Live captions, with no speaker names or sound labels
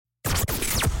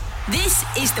This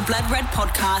is the Blood Red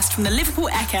podcast from the Liverpool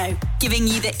Echo, giving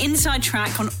you the inside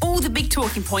track on all the big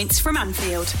talking points from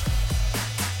Anfield.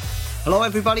 Hello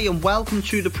everybody and welcome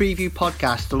to the preview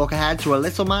podcast to look ahead to a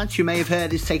little match you may have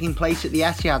heard is taking place at the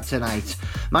Etihad tonight.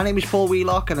 My name is Paul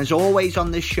Wheelock and as always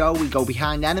on this show we go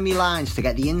behind enemy lines to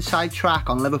get the inside track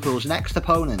on Liverpool's next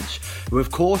opponents, who of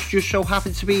course just so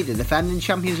happen to be the defending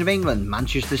champions of England,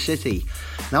 Manchester City.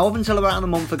 Now up until around a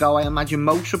month ago I imagine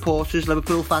most supporters,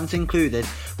 Liverpool fans included,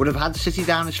 would have had City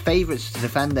down as favourites to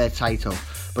defend their title.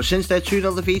 But since their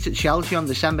 2-0 defeat at Chelsea on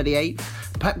December the 8th,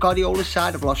 Pep Guardiola's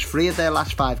side have lost 3 of their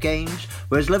last 5 games,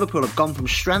 whereas Liverpool have gone from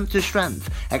strength to strength,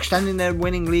 extending their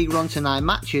winning league run to 9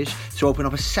 matches to open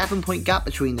up a 7-point gap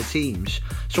between the teams.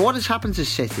 So what has happened to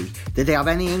City? Did they have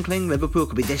any inkling Liverpool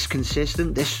could be this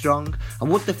consistent, this strong? And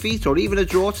would defeat or even a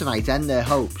draw tonight end their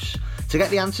hopes? To get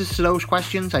the answers to those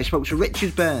questions, I spoke to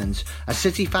Richard Burns, a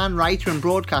City fan, writer and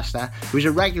broadcaster who is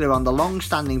a regular on the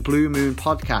long-standing Blue Moon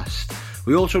podcast.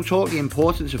 We also talked the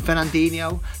importance of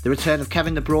Fernandinho, the return of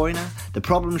Kevin De Bruyne, the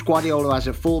problems Guardiola has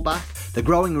at fullback, the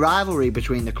growing rivalry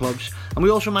between the clubs, and we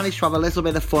also managed to have a little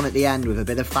bit of fun at the end with a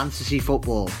bit of fantasy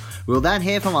football. We will then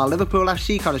hear from our Liverpool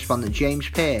FC correspondent James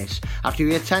Pearce after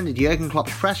he attended Jurgen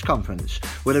Klopp's press conference,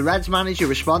 where the Reds manager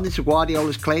responded to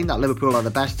Guardiola's claim that Liverpool are the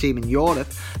best team in Europe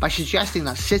by suggesting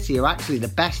that City are actually the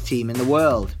best team in the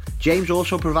world. James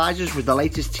also provides us with the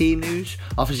latest team news,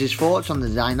 offers his thoughts on the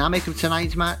dynamic of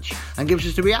tonight's match, and gives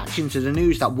us the reaction to the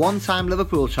news that one-time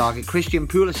Liverpool target Christian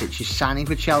Pulisic is signing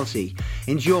for Chelsea.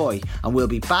 Enjoy, and we'll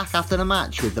be back after the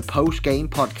match with the post-game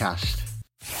podcast.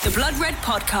 The Blood Red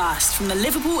podcast from the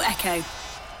Liverpool Echo.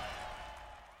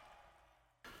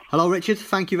 Hello Richard,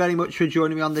 thank you very much for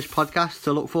joining me on this podcast.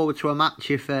 To look forward to a match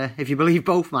if you believe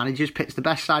both managers pits the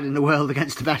best side in the world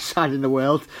against the best side in the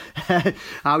world.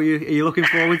 How are you looking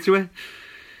forward to it?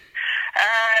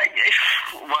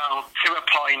 Well, to a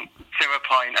point.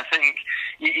 I think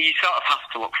you sort of have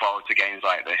to look forward to games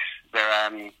like this.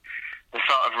 They're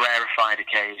sort of rarefied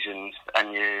occasions,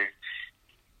 and you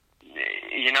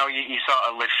sort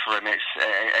of live for them. It's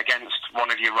against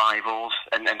one of your rivals,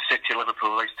 and City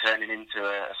Liverpool is turning into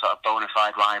a sort of bona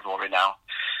fide rivalry now,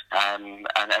 and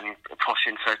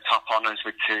pushing for top honours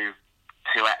with two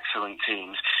excellent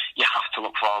teams. You have to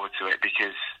look forward to it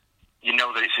because you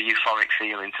know that it's a euphoric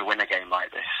feeling to win a game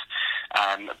like this.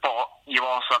 But you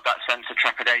also have that sense of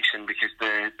trepidation because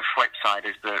the flip side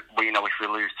is that we know if we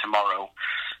lose tomorrow,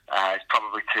 it's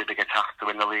probably too big a task to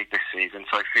win the league this season.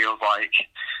 So it feels like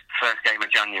first game of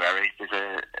January, there's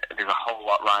a whole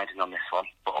lot riding on this one.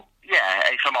 But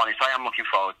yeah, if I'm honest, I am looking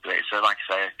forward to it. So like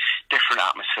I say, different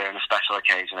atmosphere and a special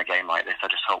occasion, a game like this. I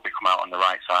just hope we come out on the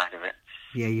right side of it.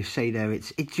 Yeah, you say there,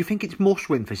 do you think it's must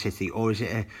win for City, or is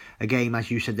it a game,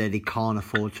 as you said there, they can't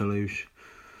afford to lose?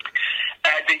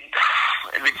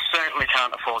 They certainly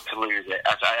can't afford to lose it.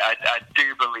 I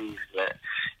do believe that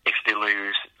if they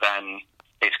lose, then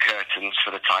it's curtains for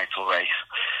the title race.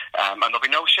 And there'll be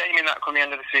no shame in that come the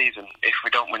end of the season if we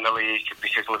don't win the league,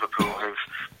 because Liverpool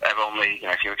have only,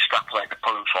 if you extrapolate the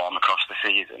current form across the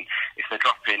season, if they're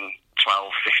dropping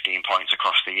 12, 15 points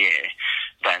across the year,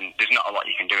 then there's not a lot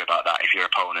you can do about that if your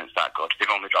opponent's that good. They've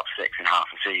only dropped 6 in half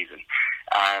a season.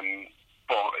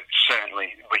 But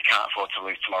certainly we can't afford to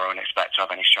lose tomorrow and expect to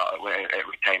have any shot at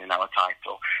retaining our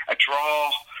title. A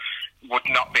draw would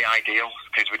not be ideal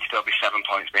because we'd still be 7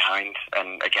 points behind,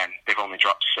 and again they've only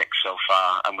dropped 6 so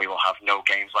far, and we will have no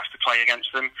games left to play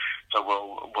against them, so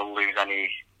we'll lose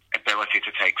any ability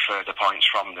to take further points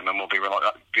from them, and we'll be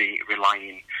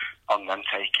relying on them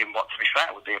taking what, to be fair,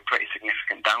 would be a pretty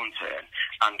significant downturn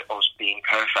and us being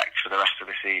perfect for the rest of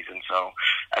the season. So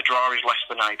a draw is less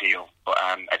than ideal, but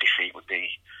a defeat would be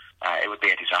a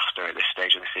disaster at this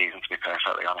stage of the season, to be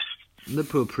perfectly honest.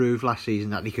 Liverpool proved last season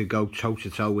that they could go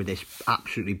toe-to-toe with this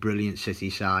absolutely brilliant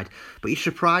City side, but you're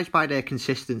surprised by their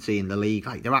consistency in the league.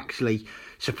 Like, they're actually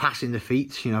surpassing the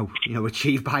feats,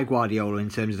 achieved by Guardiola in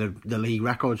terms of the league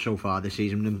record so far this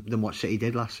season than what City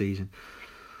did last season.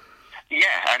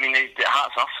 Yeah, I mean,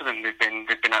 hats off to them. They've been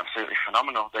absolutely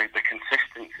phenomenal. The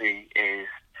consistency is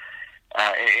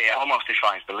it almost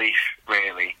defies belief,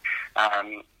 really.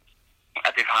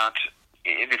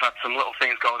 They've had some little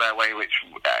things go their way, which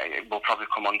we'll probably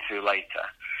come on to later.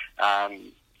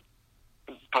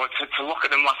 But to look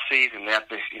at them last season, they had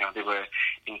this, they were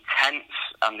intense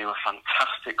and they were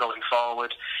fantastic going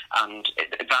forward. And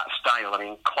that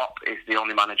style, Klopp is the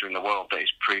only manager in the world that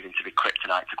is proving to be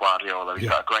kryptonite to Guardiola. He's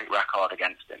got a great record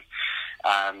against him.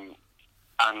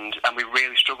 And we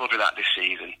really struggled with that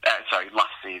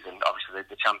last season. Obviously,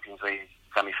 the Champions League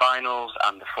semi-finals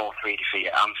and the 4-3 defeat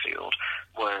at Anfield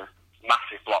were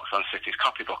massive blocks on City's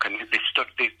copybook, and they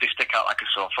stick out like a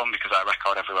sore thumb because our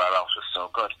record everywhere else was so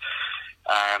good.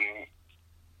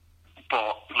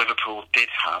 But Liverpool did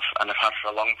have, and have had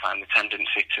for a long time, the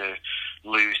tendency to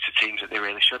lose to teams that they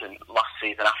really shouldn't. Last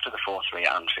season, after the 4-3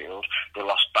 at Anfield, they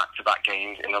lost back-to-back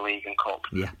games in the League and Cup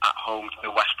at home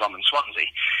to West Brom and Swansea.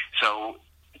 So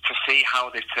to see how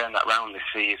they've turned that round this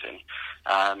season,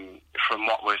 from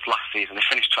what was last season, they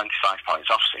finished 25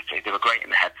 points off City. They were great in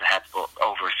the head-to-head, but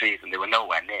over a season, they were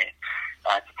nowhere near.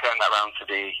 To turn that round to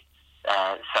be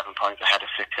 7 points ahead of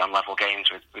City on level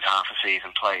games with half a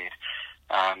season played,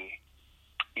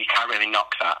 you can't really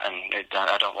knock that, and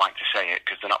I don't like to say it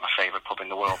because they're not my favourite pub in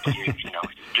the world, but you know,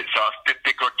 sort of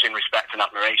begrudging respect and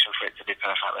admiration for it, to be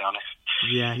perfectly honest.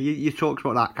 Yeah, you talked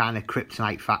about that kind of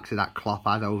kryptonite factor that Klopp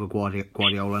had over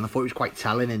Guardiola, and I thought it was quite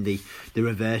telling in the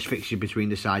reverse fixture between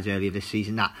the sides earlier this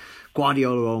season that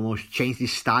Guardiola almost changed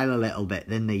his style a little bit,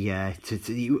 didn't he?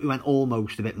 He went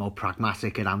almost a bit more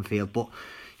pragmatic at Anfield, but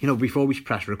you know, before we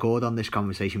press record on this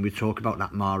conversation, we talk about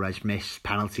that Mahrez miss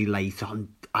penalty late on.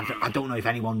 I don't know if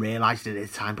anyone realised it at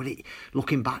the time, but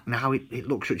looking back now, it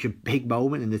looks such a big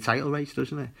moment in the title race,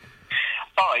 doesn't it?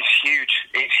 Oh, it's huge.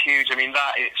 It's huge. I mean,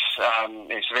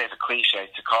 it's a bit of a cliche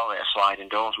to call it a sliding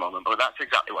doors moment, but that's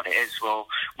exactly what it is. We'll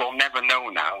never know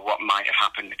now what might have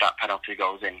happened if that penalty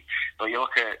goes in. But you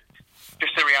look at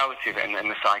just the reality of it and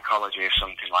the psychology of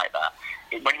something like that.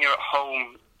 When you're at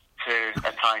home to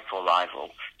a title rival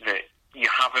that you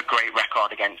have a great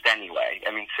record against anyway.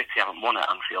 I mean, City haven't won at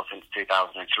Anfield since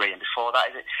 2003, and before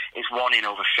that, it's won in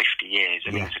over 50 years.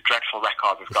 I mean, it's a dreadful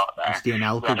record we've got there. It's the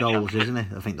Anelka goals, isn't it?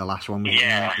 I think the last one was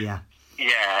Yeah,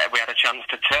 we had a chance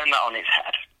to turn that on its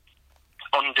head,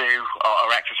 undo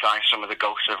or exercise some of the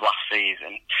ghosts of last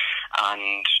season,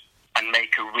 and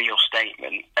make a real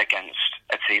statement against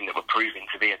a team that were proving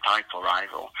to be a title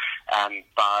rival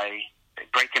by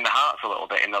breaking the hearts a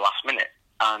little bit in the last minute.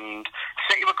 And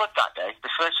City were good that day.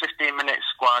 The first 15 minutes,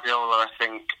 Guardiola,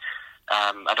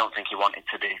 I don't think he wanted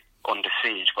to be under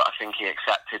siege, but I think he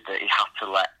accepted that he had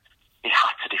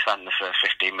to defend the first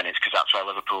 15 minutes because that's where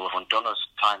Liverpool have undone us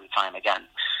time and time again.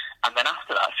 And then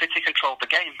after that, City controlled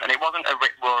the game, and it wasn't a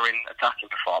rip-roaring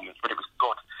attacking performance, but it was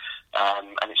good.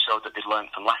 And it showed that they'd learned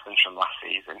some lessons from last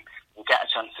season. You get a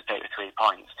chance to take the 3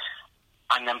 points,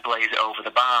 and then blaze it over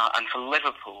the bar. And for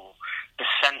Liverpool, the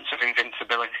sense of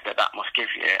invincibility that must give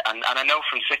you, and I know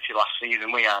from City last season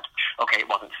we had, it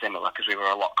wasn't similar because we were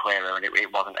a lot clearer and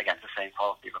it wasn't against the same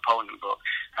quality of opponent, but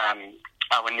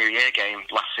our New Year game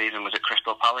last season was at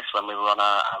Crystal Palace when we were on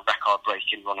a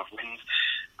record-breaking run of wins,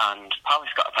 and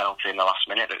Palace got a penalty in the last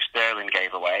minute that Sterling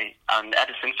gave away, and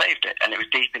Ederson saved it, and it was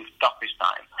deep into stoppage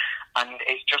time. And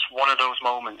it's just one of those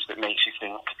moments that makes you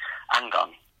think, hang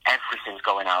on, everything's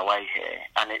going our way here,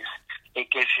 and it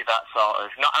gives you that sort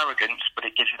of, not arrogance, but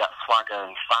it gives you that swagger,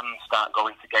 and fans start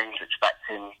going to games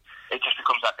expecting, it just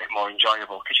becomes that bit more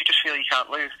enjoyable, because you just feel you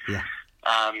can't lose. Yeah.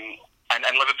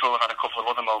 And Liverpool have had a couple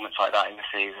of other moments like that in the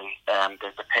season.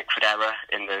 There's the Pickford error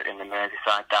in the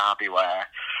Merseyside derby where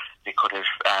they could have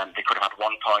had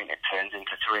 1 point, it turns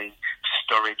into 3.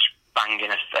 Sturridge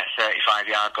banging a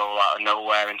 35-yard goal out of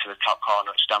nowhere into the top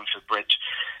corner of Stamford Bridge.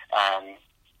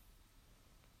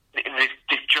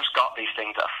 They've just got these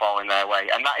things that are falling their way,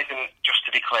 and that isn't, just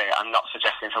to be clear, I'm not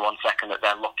suggesting for 1 second that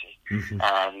they're lucky,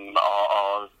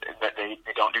 or that they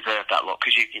don't deserve that luck,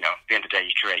 because you know, at the end of the day,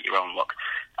 you create your own luck.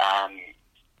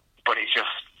 But it's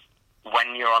just,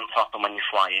 when you're on top and when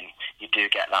you're flying, you do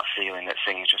get that feeling that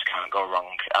things just can't go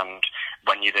wrong. And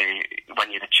when you're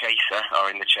the chaser, or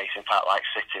in the chasing part like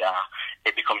City are,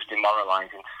 it becomes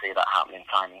demoralising to see that happening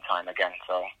time and time again.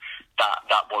 So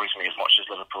that worries me as much as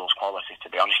Liverpool's quality, to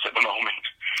be honest, at the moment.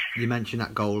 You mentioned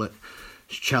that goal at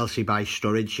Chelsea by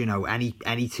Sturridge. You know,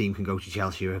 any team can go to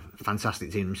Chelsea. Are a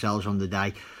fantastic team themselves on the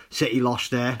day. City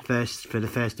lost there for the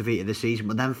first defeat of the season,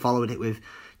 but then followed it with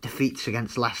defeats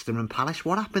against Leicester and Palace.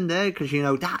 What happened there? Because you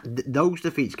know those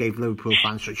defeats gave Liverpool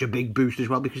fans such a big boost as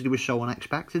well because they were so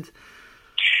unexpected.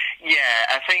 Yeah,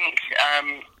 I think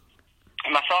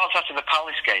my thoughts after the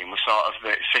Palace game were sort of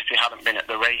that City hadn't been at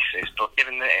the races, but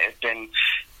given that it had been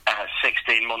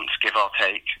 16 months, give or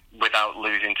take, without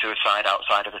losing to a side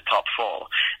outside of the top 4,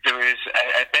 there was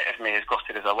a bit of me, as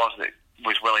gutted as I was, that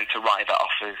was willing to write that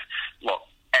off as, look,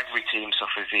 every team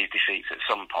suffers these defeats at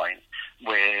some point.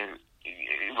 We're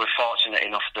fortunate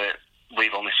enough that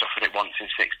we've only suffered it once in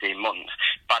 16 months.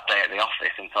 Bad day at the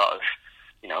office and sort of,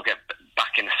 you know, get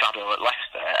back in the saddle at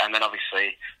Leicester. And then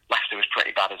obviously Leicester was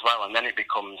pretty bad as well. And then it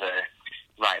becomes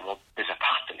there's a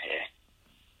pattern here.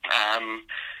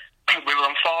 We were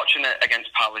unfortunate against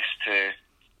Palace to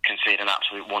concede an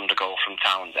absolute wonder goal from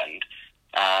Townsend.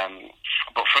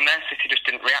 But from there, City just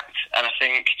didn't react. And I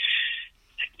think,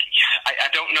 I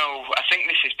don't know, I think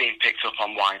this is being picked up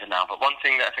on wider now, but one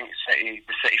thing that I think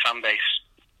the City fan base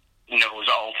knows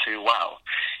all too well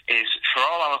is for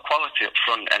all our quality up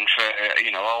front and for,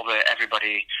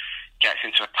 everybody gets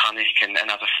into a panic and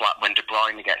has a flap when De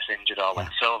Bruyne gets injured or when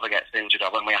Silva gets injured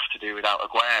or when we have to do without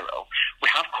Aguero, we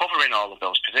have cover in all of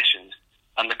those positions.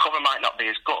 And the cover might not be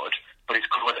as good, but it's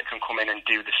cover that can come in and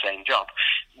do the same job.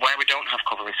 Where we don't have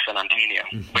cover is Fernandinho.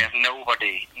 Mm-hmm. We have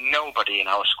nobody in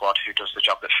our squad who does the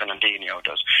job that Fernandinho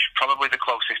does. Probably the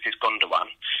closest is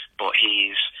Gundogan, but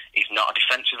he's not a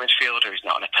defensive midfielder, he's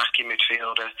not an attacking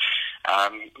midfielder.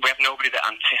 We have nobody that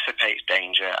anticipates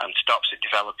danger and stops it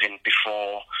developing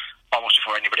almost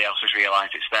before anybody else has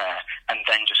realised it's there, and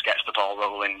then just gets the ball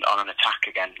rolling on an attack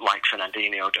again, like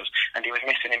Fernandinho does. And he was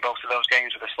missing in both of those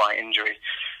games with a slight injury.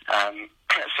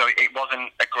 So it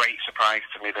wasn't a great surprise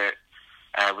to me that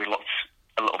we looked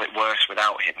a little bit worse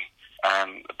without him.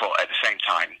 But at the same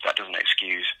time, that doesn't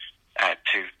excuse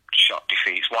two shot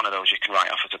defeats. One of those you can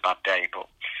write off as a bad day, but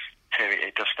two,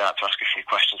 it does start to ask a few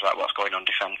questions about what's going on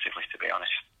defensively, to be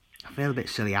honest. I feel a bit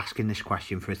silly asking this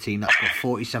question for a team that's got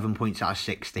 47 points out of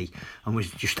 60 and was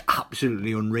just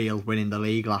absolutely unreal winning the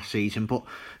league last season. But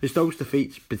is those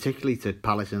defeats, particularly to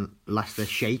Palace and Leicester,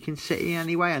 shaking City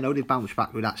anyway? I know they bounced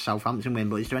back with that Southampton win,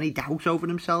 but is there any doubt over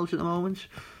themselves at the moment?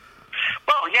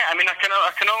 Well, yeah, I mean, I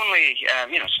can only,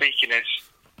 speaking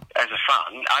as a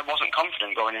fan, I wasn't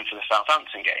confident going into the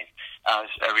Southampton game as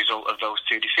a result of those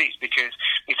two defeats, because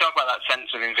we talk about that sense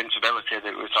of invincibility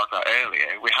that we were talking about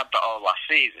earlier. We had that all last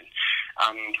season,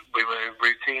 and we were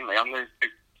routinely, on the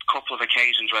couple of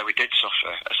occasions where we did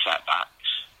suffer a setback,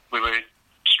 we were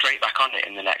straight back on it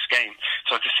in the next game.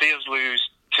 So to see us lose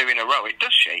two in a row, it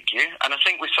does shake you, and I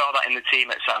think we saw that in the team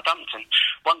at Southampton.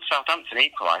 Once Southampton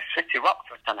equalised, City rocked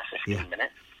for 10 or 15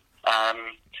 minutes.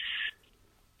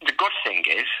 The good thing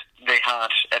is they had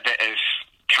a bit of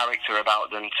character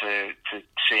about them to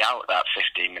see out that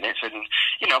 15 minutes, and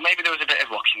maybe there was a bit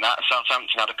of luck in that.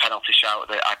 Southampton had a penalty shout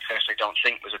that I personally don't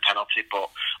think was a penalty, but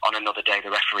on another day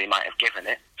the referee might have given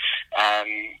it,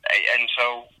 and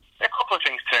so a couple of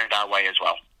things turned our way as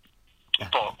well.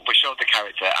 But we showed the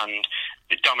character and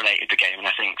it dominated the game, and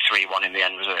I think 3-1 in the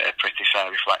end was a pretty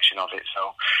fair reflection of it.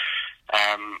 So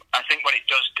I think what it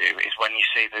does do is when you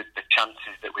see the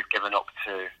chances that we've given up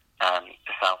to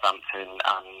Southampton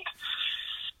and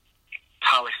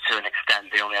Palace, to an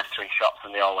extent, they only had 3 shots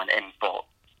and they all went in, but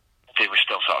they were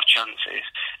still sort of chances.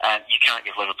 You can't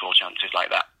give Liverpool chances like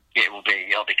that. It'll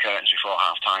be curtains before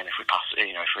half time if we pass.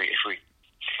 If we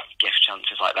give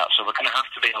chances like that. So we're going to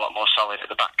have to be a lot more solid at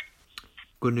the back.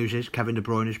 Good news is Kevin De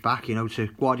Bruyne is back. To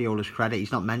Guardiola's credit,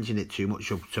 he's not mentioned it too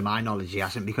much. To my knowledge, he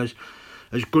hasn't, because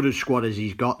as good a squad as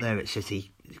he's got there at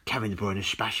City, Kevin De Bruyne is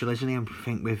special, isn't he? I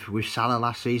think with Salah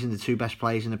last season, the two best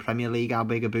players in the Premier League, how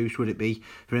big a boost would it be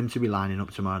for him to be lining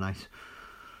up tomorrow night?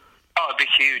 Oh, it'll be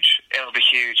huge. It'll be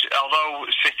huge. Although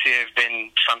City have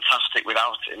been fantastic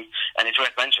without him, and it's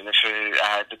worth mentioning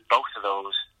that for both of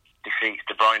those defeats,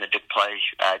 De Bruyne did play.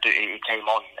 He came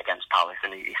on against Palace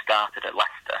and he started at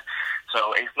Leicester.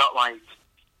 So it's not like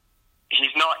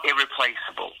he's not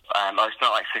irreplaceable. It's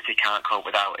not like City can't cope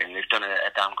without him. They've done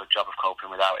a damn good job of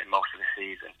coping without him most of the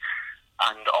season.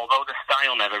 And although the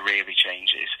style never really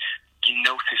changes, you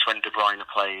notice when De Bruyne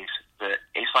plays that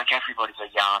it's like everybody's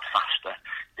a yard faster.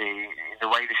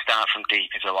 The way they start from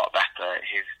deep is a lot better.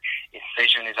 His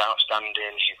vision is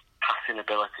outstanding. His passing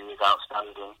ability is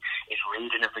outstanding. His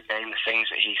reading of the game, the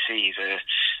things that he sees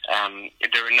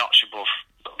they're a notch above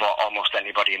what almost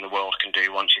anybody in the world can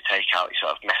do once you take out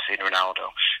sort of Messi and Ronaldo.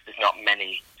 There's not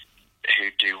many who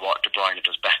do what De Bruyne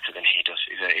does better than he does.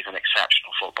 He's an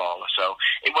exceptional footballer. So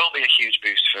it will be a huge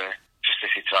boost for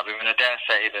City to have him, and I dare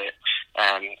say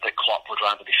that Klopp would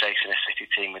rather be facing a City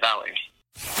team without him.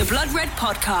 The Blood Red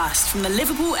Podcast from the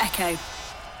Liverpool Echo.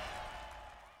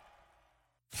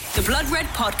 The Blood Red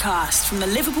Podcast from the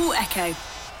Liverpool Echo.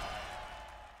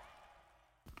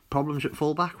 Problems at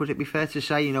fullback, would it be fair to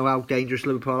say? How dangerous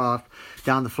Liverpool are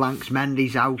down the flanks.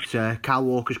 Mendy's out, Kyle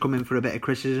Walker's come in for a bit of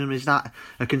criticism. Is that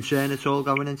a concern at all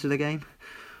going into the game?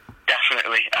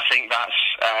 Definitely. I think that's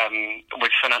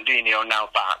with Fernandinho now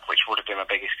back, which would have been my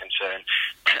biggest concern.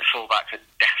 Fullbacks are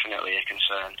definitely a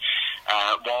concern.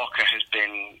 Walker has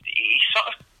been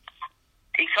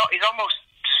he's almost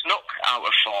snuck out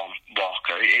of form.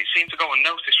 Walker, it seemed to go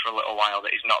unnoticed for a little while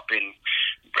that he's not been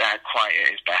quite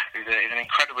at his best. He's an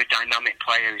incredibly dynamic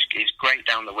player. He's great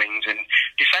down the wings, and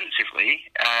defensively,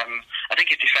 I think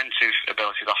his defensive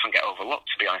abilities often get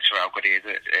overlooked, to be honest, for how good he is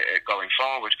at going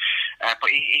forward.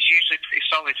 But he's usually pretty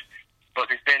solid But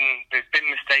there's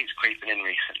been mistakes creeping in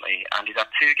recently, and he's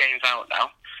had 2 games out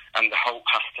now. And the hope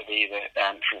has to be that,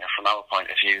 from our point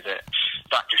of view, that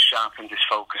just sharpens his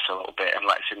focus a little bit and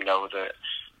lets him know that,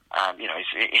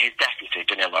 his deputy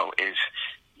Danilo is,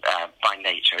 by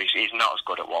nature, he's not as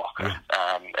good at Walker,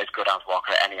 as good as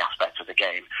Walker at any aspect of the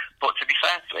game. But to be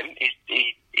fair to him,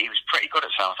 he was pretty good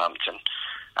at Southampton.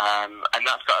 And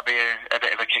that's got to be a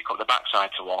bit of a kick up the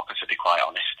backside to Walker, to be quite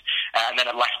honest. And then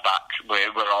at left back,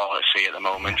 we're all at sea at the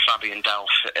moment. Fabian Delph,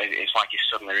 it's like he's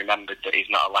suddenly remembered that he's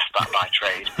not a left back by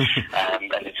trade, and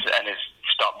has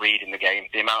stopped reading the game.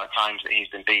 The amount of times that he's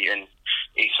been beaten,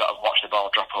 he sort of watched the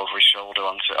ball drop over his shoulder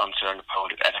onto an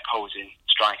opposing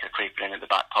striker creeping in at the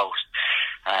back post.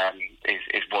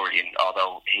 Is worrying,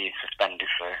 although he is suspended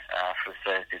for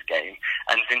Thursday's game.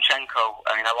 And Zinchenko,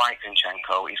 I like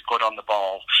Zinchenko. He's good on the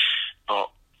ball,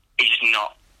 but he's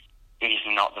not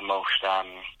the most.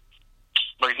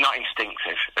 He's not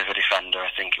instinctive as a defender,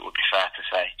 I think it would be fair to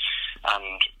say.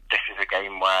 And this is a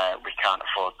game where we can't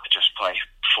afford to just play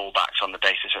full-backs on the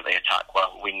basis that they attack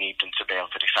well. We need them to be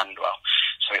able to defend well.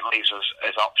 So it leaves us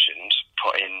as options,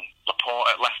 put in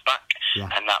Laporte at left-back,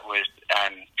 and that was,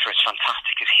 for as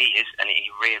fantastic as he is, and he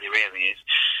really, really is,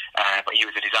 but he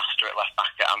was a disaster at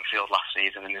left-back at Anfield last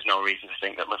season, and there's no reason to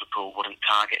think that Liverpool wouldn't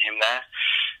target him there.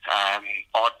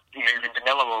 Or moving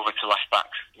Danilo over to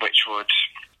left-back, which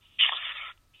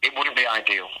it wouldn't be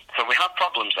ideal. So we have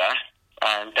problems there,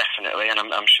 definitely, and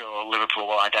I'm sure Liverpool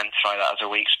will identify that as a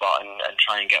weak spot and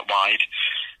try and get wide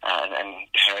and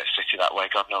hurt City that way.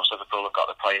 God knows Liverpool have got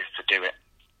the players to do it.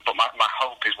 But my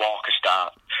hope is Walker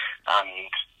start, and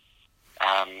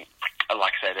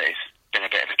like I said, it's been a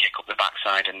bit of a kick up the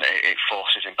backside, and it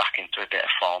forces him back into a bit of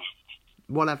form.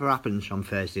 Whatever happens on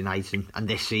Thursday night and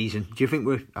this season, do you think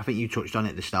I think you touched on it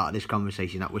at the start of this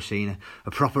conversation, that we're seeing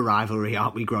a proper rivalry,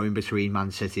 aren't we, growing between Man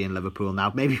City and Liverpool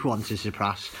now? Maybe one to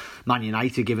surpass Man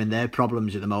United, given their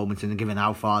problems at the moment and given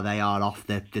how far they are off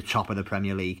the top of the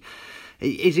Premier League.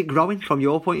 Is it growing from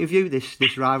your point of view,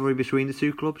 this rivalry between the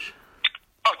two clubs?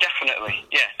 Oh, definitely.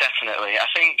 Yeah, definitely. I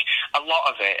think a lot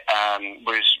of it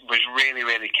was really,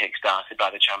 really kick-started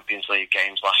by the Champions League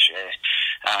games last year.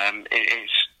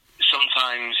 It's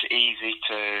sometimes easy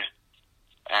to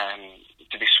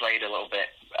be swayed a little bit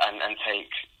and take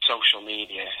social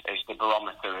media as the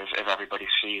barometer of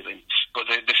everybody's feeling. But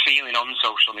the feeling on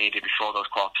social media before those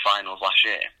quarter-finals last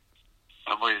year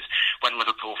was when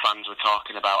Liverpool fans were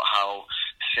talking about how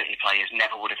City players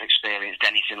never would have experienced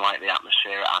anything like the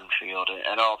atmosphere at Anfield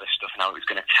and all this stuff, and how it was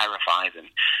going to terrify them.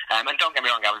 And don't get me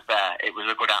wrong, I was there. It was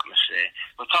a good atmosphere.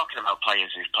 We're talking about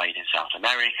players who've played in South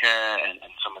America and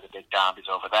some of the big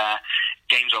derbies over there.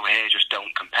 Games over here just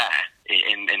don't compare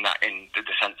in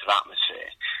the sense of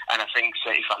atmosphere. And I think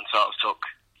City fans sort of took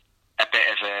a bit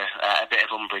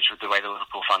of umbrage with the way the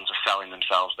Liverpool fans were selling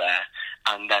themselves there,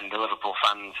 and then the Liverpool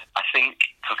fans, I think,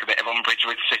 took a bit of umbrage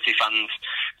with City fans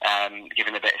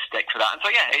giving a bit of stick for that. And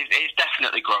so yeah, it's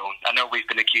definitely grown. I know we've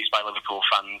been accused by Liverpool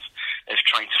fans of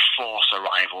trying to force a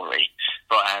rivalry,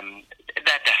 but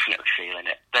they're definitely feeling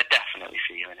it.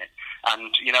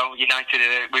 And United,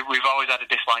 we've always had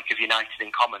a dislike of United in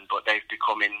common, but they've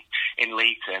become in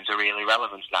league terms are really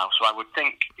relevant now. So I would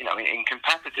think, in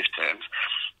competitive terms,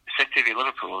 City v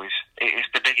Liverpool is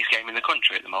the biggest game in the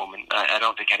country at the moment. I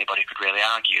don't think anybody could really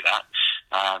argue that.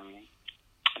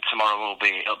 Tomorrow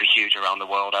it'll be huge around the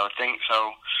world, I would think.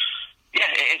 So yeah,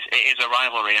 it is a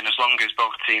rivalry, and as long as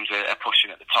both teams are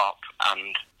pushing at the top,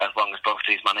 and as long as both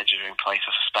these managers are in place,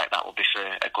 I suspect that will be for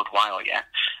a good while yet.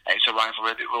 It's a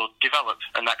rivalry that will develop,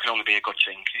 and that can only be a good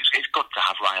thing. It's good to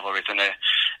have rivalries and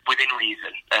within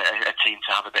reason, a team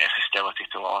to have a bit of hostility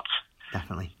towards.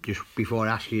 Definitely. Just before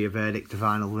I ask you your verdict, the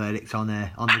final verdict on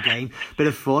the game, bit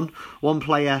of fun. One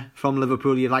player from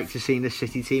Liverpool you'd like to see in the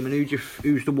City team, and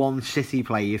who's the one City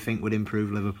player you think would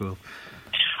improve Liverpool?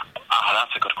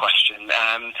 That's a good question.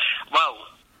 Well,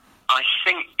 I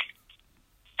think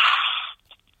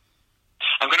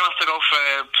I'm going to have to go for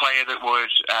a player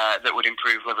that would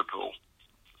improve Liverpool.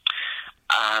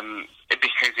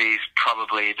 Because he's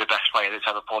probably the best player that's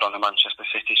ever pulled on a Manchester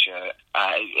City shirt.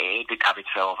 It'd be David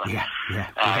Silva. Yeah,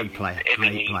 great player.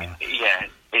 Yeah,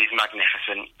 he's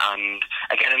magnificent. And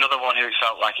again, another one who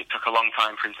felt like it took a long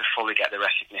time for him to fully get the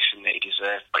recognition that he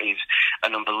deserved. But he's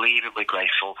an unbelievably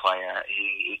graceful player.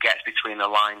 He gets between the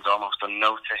lines almost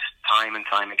unnoticed, time and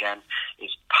time again.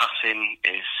 His passing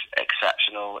is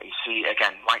exceptional.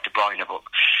 Again, like De Bruyne,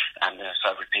 and so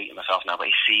I'm repeating myself now,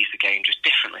 but he sees the game just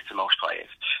differently to most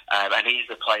players. And he's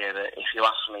the player that, if you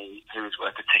ask me who's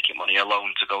worth the ticket money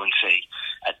alone to go and see,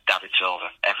 David Silva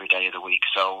every day of the week.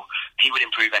 So he would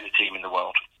improve any team in the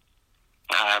world.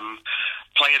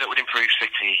 player that would improve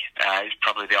City is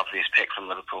probably the obvious pick from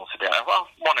Liverpool today.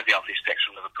 Well, one of the obvious picks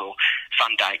from Liverpool,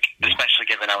 Van Dijk, especially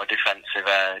given our defensive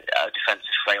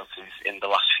frailties in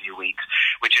the last few weeks,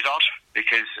 which is odd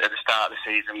because at the start of the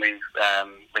season we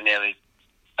nearly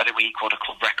had a week called a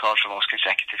club record for most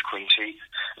consecutive clean sheets,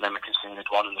 and then we conceded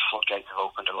one, and the floodgates have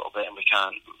opened a little bit, and we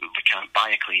can't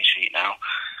buy a clean sheet now.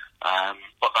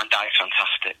 But Van Dijk's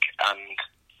fantastic, and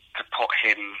to put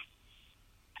him,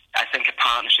 I think a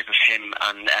partnership of him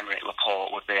and Aymeric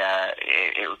Laporte would be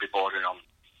it would be bordering on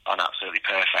absolutely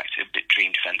perfect. It would be a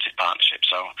dream defensive partnership.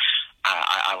 So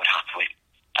I would happily.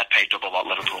 I'd pay double what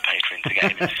Liverpool paid for him to get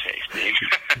him into City's team.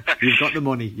 You've got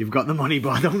the money, but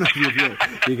I don't know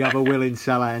if you have a willing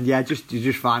seller. And yeah, just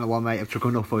final one, mate. I've took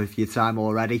enough of your time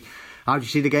already. How do you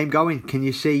see the game going? Can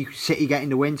you see City getting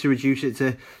the win to reduce it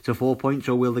to 4 points,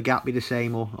 or will the gap be the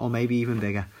same, or maybe even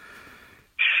bigger?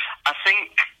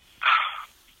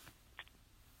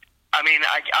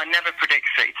 I never predict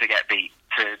City to get beat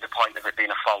to the point of it being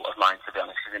a fault of mine, to be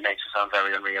honest, because it makes it sound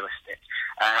very unrealistic.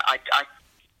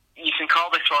 You can call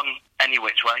this one any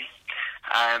which way.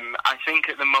 I think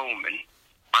at the moment,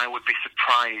 I would be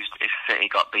surprised if City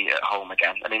got beat at home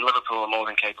again. I mean, Liverpool are more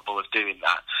than capable of doing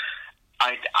that.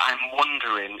 I'm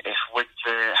wondering if with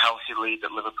the healthy lead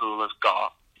that Liverpool have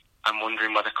got, I'm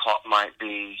wondering whether Klopp might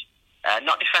be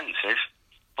not defensive,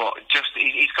 but just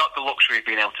he's got the luxury of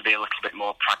being able to be a little bit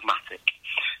more pragmatic,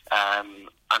 and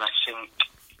I think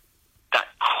that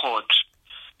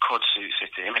could suit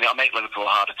City. I mean, it'll make Liverpool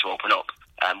harder to open up,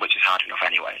 which is hard enough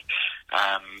anyway.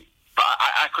 But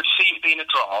I could see it being a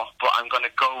draw, but I'm going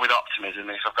to go with optimism.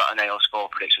 If I've got a nail score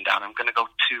prediction down, I'm going to go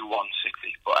 2-1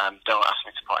 City. But don't ask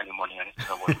me to put any money on it,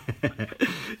 so I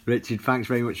won't. Richard, thanks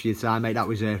very much for your time, mate. That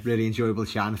was a really enjoyable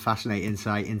chat and a fascinating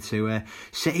insight into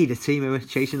City, the team who are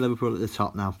chasing Liverpool at the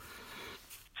top now.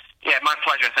 Yeah, my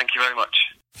pleasure. Thank you very much.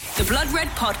 The Blood Red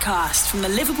Podcast from the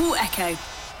Liverpool Echo.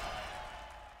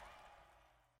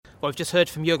 Well, we've just heard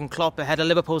from Jurgen Klopp ahead of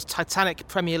Liverpool's titanic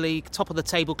Premier League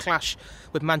top-of-the-table clash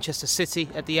with Manchester City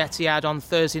at the Etihad on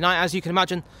Thursday night. As you can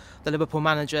imagine, the Liverpool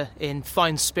manager in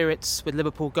fine spirits, with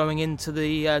Liverpool going into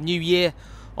the new year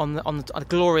on a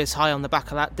glorious high on the back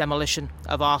of that demolition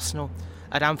of Arsenal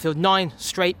at Anfield. 9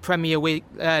 straight Premier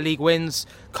League wins,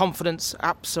 confidence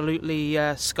absolutely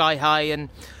sky high, and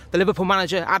the Liverpool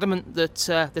manager adamant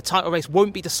that the title race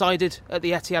won't be decided at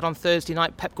the Etihad on Thursday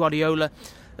night. Pep Guardiola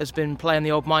has been playing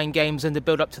the old mind games in the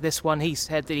build-up to this one. He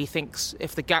said that he thinks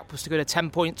if the gap was to go to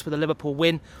 10 points with a Liverpool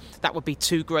win, that would be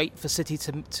too great for City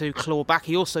to claw back.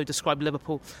 He also described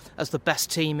Liverpool as the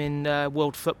best team in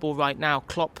world football right now.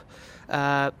 Klopp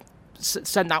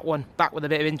sent that one back with a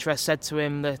bit of interest, said to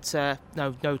him that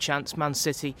no chance, Man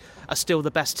City are still the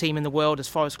best team in the world as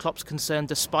far as Klopp's concerned,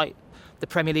 despite the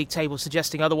Premier League table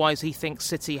suggesting otherwise. He thinks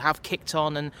City have kicked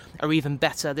on and are even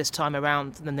better this time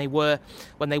around than they were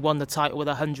when they won the title with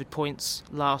 100 points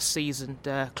last season.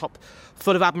 Klopp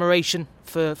full of admiration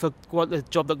for the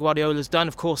job that Guardiola's done.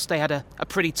 Of course, they had a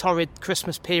pretty torrid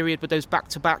Christmas period with those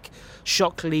back-to-back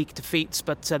shock league defeats,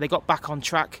 but they got back on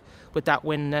track with that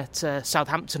win at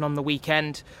Southampton on the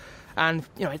weekend. And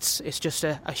it's just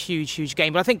a huge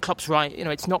game. But I think Klopp's right.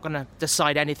 It's not going to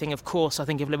decide anything. Of course, I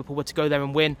think if Liverpool were to go there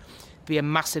and win, it'd be a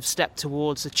massive step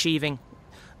towards achieving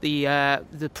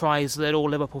the prize that all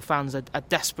Liverpool fans are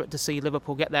desperate to see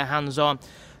Liverpool get their hands on.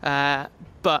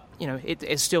 But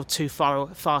it's still too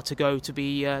far to go to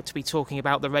be talking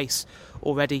about the race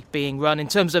already being run. In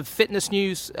terms of fitness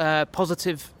news,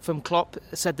 positive from Klopp,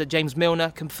 said that James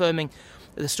Milner, confirming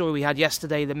the story we had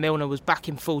yesterday, that Milner was back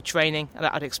in full training, and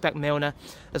I'd expect Milner,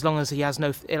 as long as he has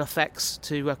no ill effects,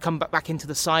 to come back into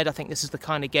the side. I think this is the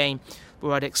kind of game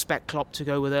where I'd expect Klopp to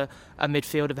go with a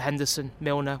midfield of Henderson,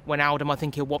 Milner, Wijnaldum. I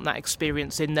think he'll want that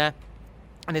experience in there.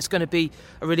 And it's going to be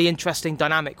a really interesting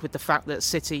dynamic with the fact that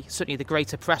City, certainly the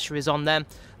greater pressure is on them.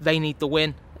 They need the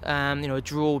win. A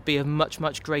draw would be of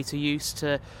much greater use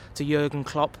to Jurgen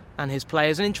Klopp and his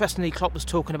players. And interestingly, Klopp was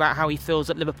talking about how he feels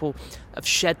that Liverpool have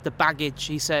shed the baggage.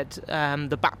 He said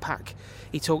the backpack.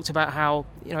 He talked about how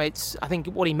I think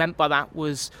what he meant by that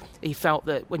was he felt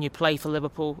that when you play for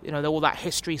Liverpool, all that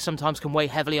history sometimes can weigh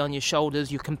heavily on your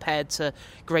shoulders. You're compared to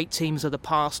great teams of the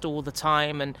past all the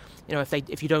time, and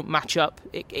if you don't match up,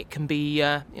 it can be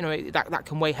that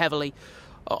can weigh heavily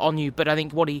on you. But I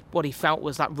think what he felt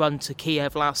was that run to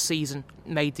Kiev last season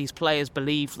made these players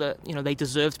believe that they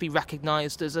deserve to be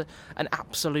recognised as an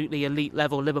absolutely elite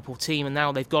level Liverpool team, and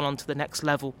now they've gone on to the next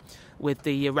level with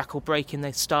the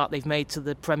record-breaking start they've made to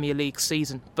the Premier League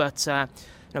season. But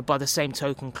by the same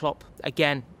token, Klopp,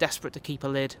 again, desperate to keep a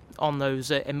lid on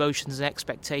those emotions and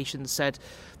expectations, said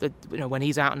that when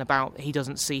he's out and about, he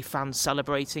doesn't see fans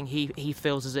celebrating. He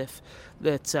feels as if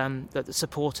that the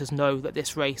supporters know that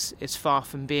this race is far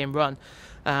from being run.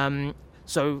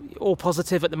 So all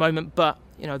positive at the moment, but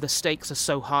the stakes are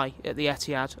so high at the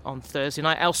Etihad on Thursday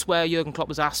night. Elsewhere, Jurgen Klopp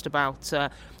was asked about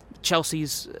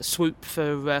Chelsea's swoop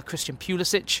for Christian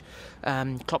Pulisic.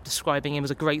 Klopp describing him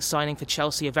as a great signing for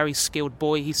Chelsea, a very skilled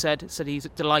boy. He said he's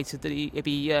delighted that he'd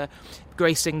be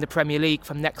gracing the Premier League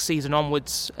from next season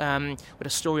onwards. With a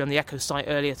story on the Echo site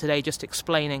earlier today just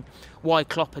explaining why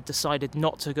Klopp had decided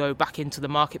not to go back into the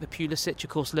market for Pulisic. Of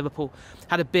course, Liverpool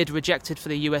had a bid rejected for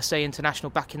the USA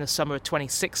international back in the summer of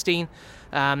 2016.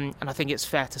 And I think it's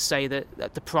fair to say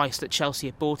that the price that Chelsea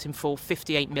had bought him for,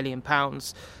 £58 million,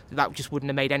 that just wouldn't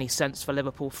have made any sense for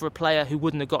Liverpool. For a player who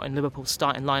wouldn't have got in Liverpool's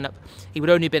starting lineup, he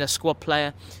would only have been a squad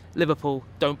player. Liverpool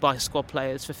don't buy squad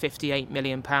players for £58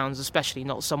 million, especially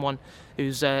not someone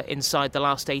who's inside the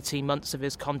last 18 months of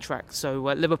his contract. So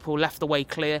Liverpool left the way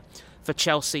clear for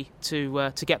Chelsea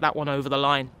to get that one over the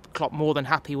line. Klopp more than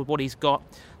happy with what he's got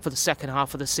for the second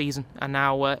half of the season, and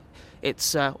now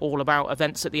it's all about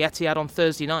events at the Etihad on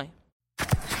Thursday night.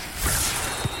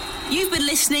 You've been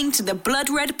listening to the Blood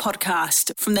Red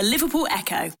podcast from the Liverpool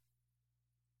Echo.